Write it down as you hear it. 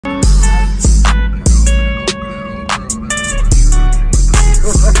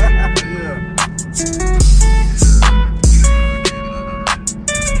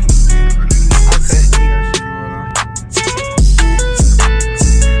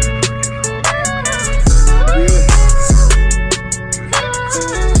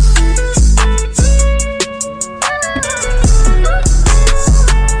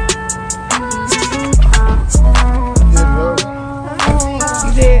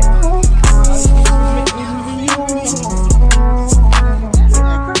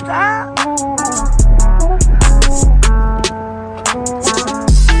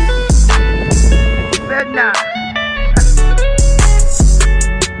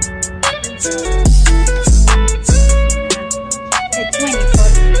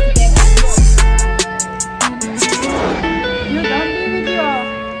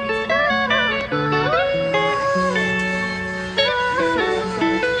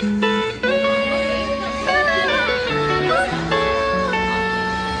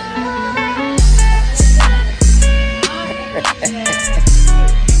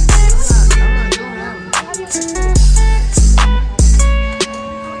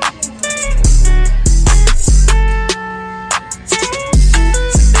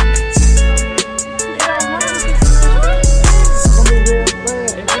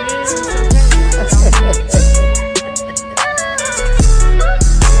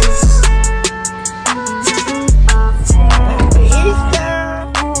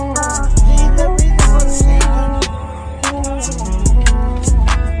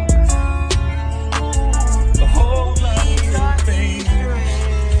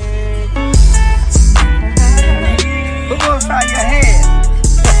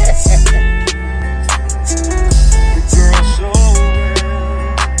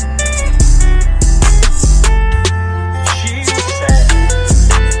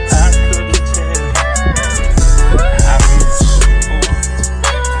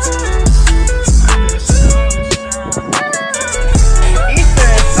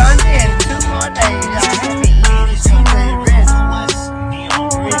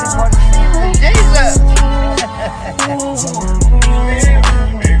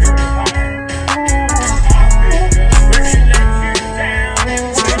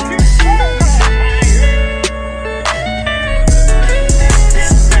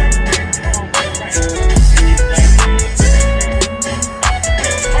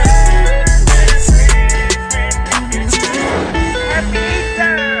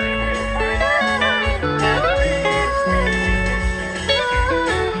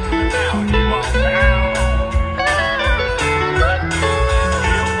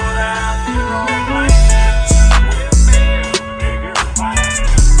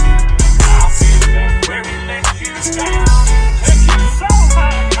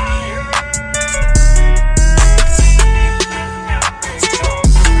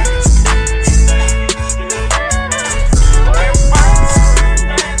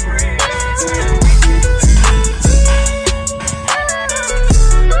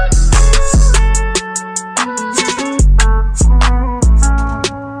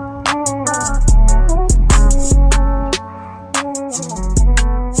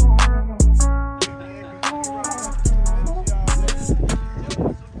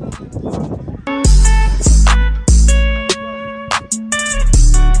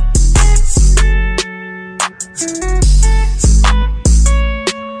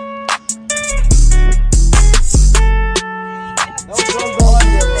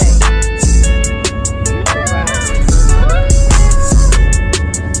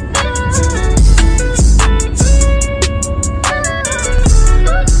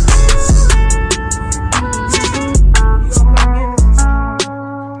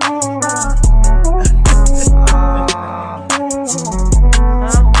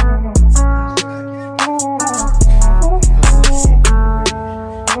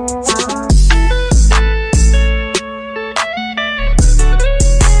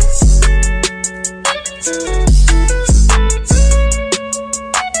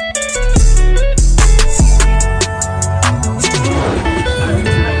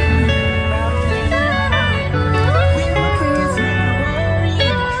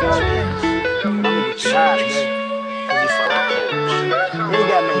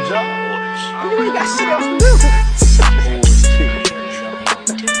dog. You ain't got shit else to do.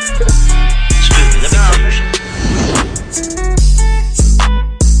 Excuse me, let me tell you something.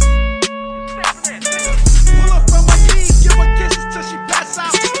 Pull up on my knees, give her kisses till she pass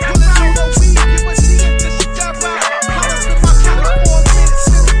out. Pull it on the weed, give her tea until she tap out. Call up in my car for a minute,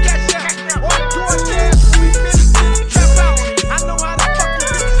 send the cash out. Or door jazz, we finish, then trap out. I know how to fuck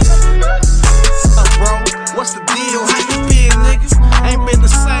with bitches. Bro, what's the deal? How you feel, nigga? Ain't been the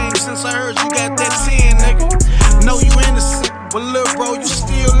same since I heard you got that 10, nigga. Know you innocent, but look, bro, you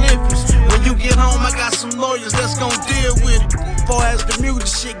still living. When you get home, I got some lawyers that's gon' deal with it. Far as the music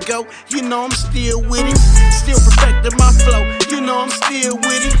shit go, you know I'm still with it. Still perfecting my flow, you know I'm still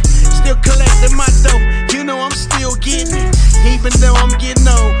with it. Still collecting my dough, you know I'm still getting it. Even though I'm getting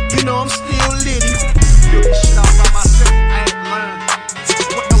old, you know I'm still litty. Do this shit all by myself, I had to learn.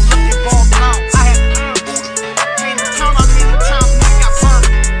 What no looking ball out, I had to learn. Can't even count how many times I got burned.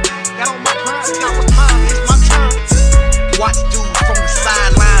 Got on my grind, got what's mine, it's my turn. Watch dude from the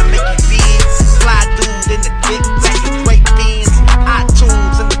sideline make it big. Fly dude in the dick, back in great beans.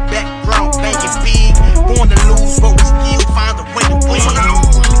 iTunes in the background, banging big. Born to lose, but we still find a way to win.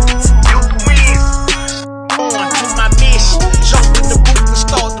 You win. On to my mission. Jump in the booth and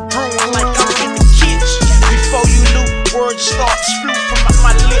start the brewing like I'm in the kitchen. Before you knew, words start to spew from out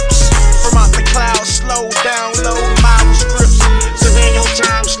my lips. From out the clouds, slow down, low, mild scripts. So then your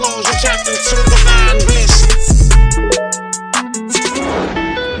time slows, you tap into divine bliss.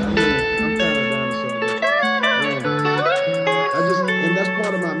 And that's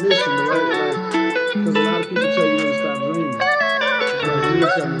part of my mission, right? Because a lot of people tell you when to stop dreaming. So you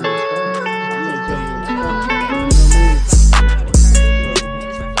tell me when to start. So I'm going to tell you when to start. You know what I mean?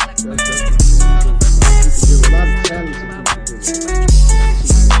 There's a lot of talents that people do.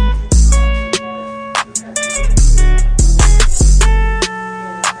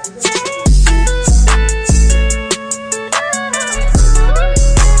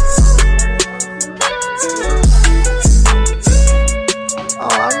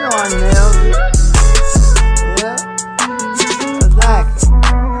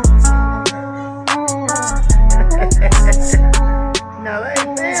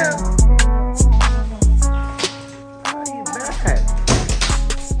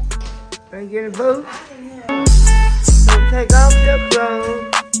 Get a boot. So take off your clothes.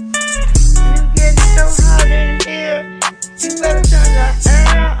 You get so hot in here, you better turn the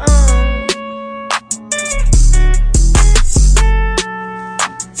air on.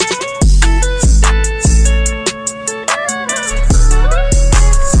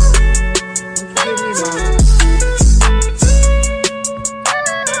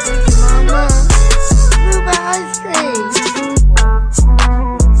 Mama, blue by ice cream.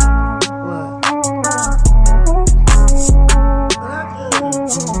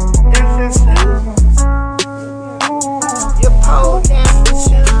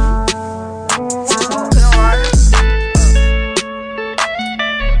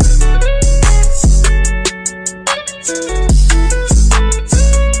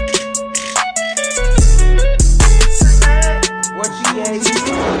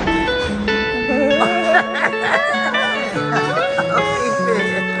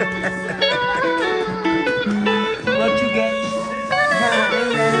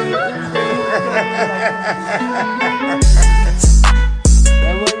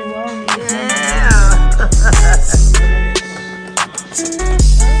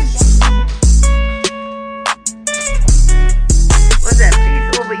 What's that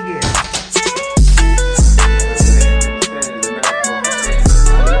piece over here?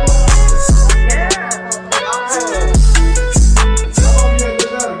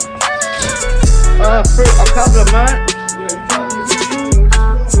 For a couple of months.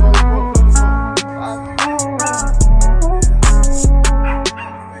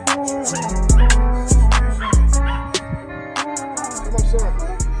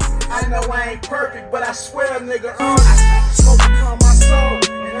 I know I ain't perfect, but I swear a nigga honest. Smoke calm my soul,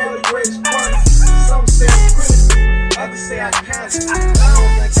 and all the greatest parts. Some say I'm critical, others say I can't. I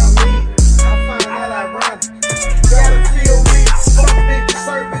don't think I lead, I find that ironic. Gotta feel me, fuck big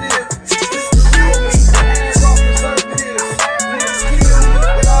conservative. This the real me, hands off preservatives. Niggas kill me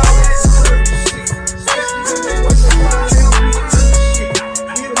with all that conservative shit. Especially when they wasn't trying to help me do shit.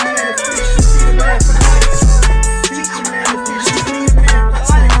 Be the man of fish, be the man for life. Teach the man of fish, be the man for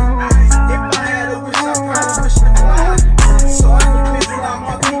life. If I had a wish, I probably wish to fly. So I can piss out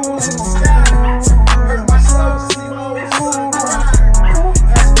my people in the sky. Hurt my soul to see my old son cry.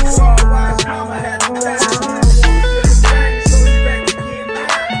 Ask me why his mama had to die. I don't want to feel the pain, so he's back again now.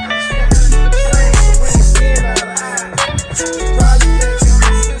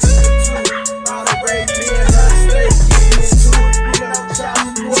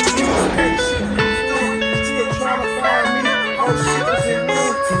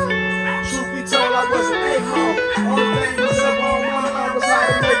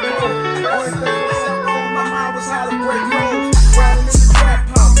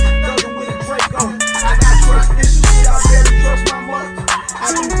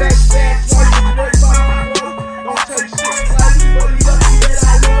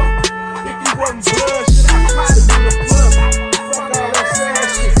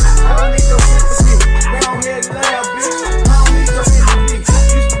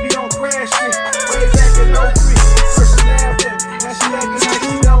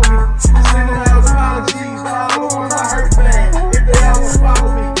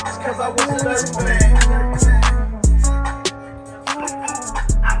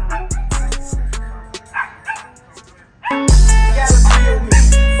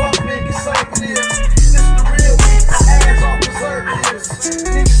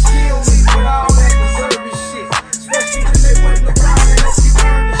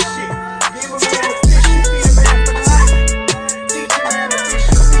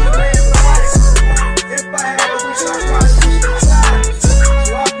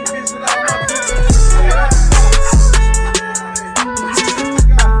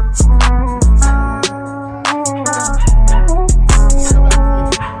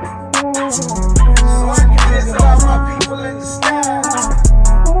 on.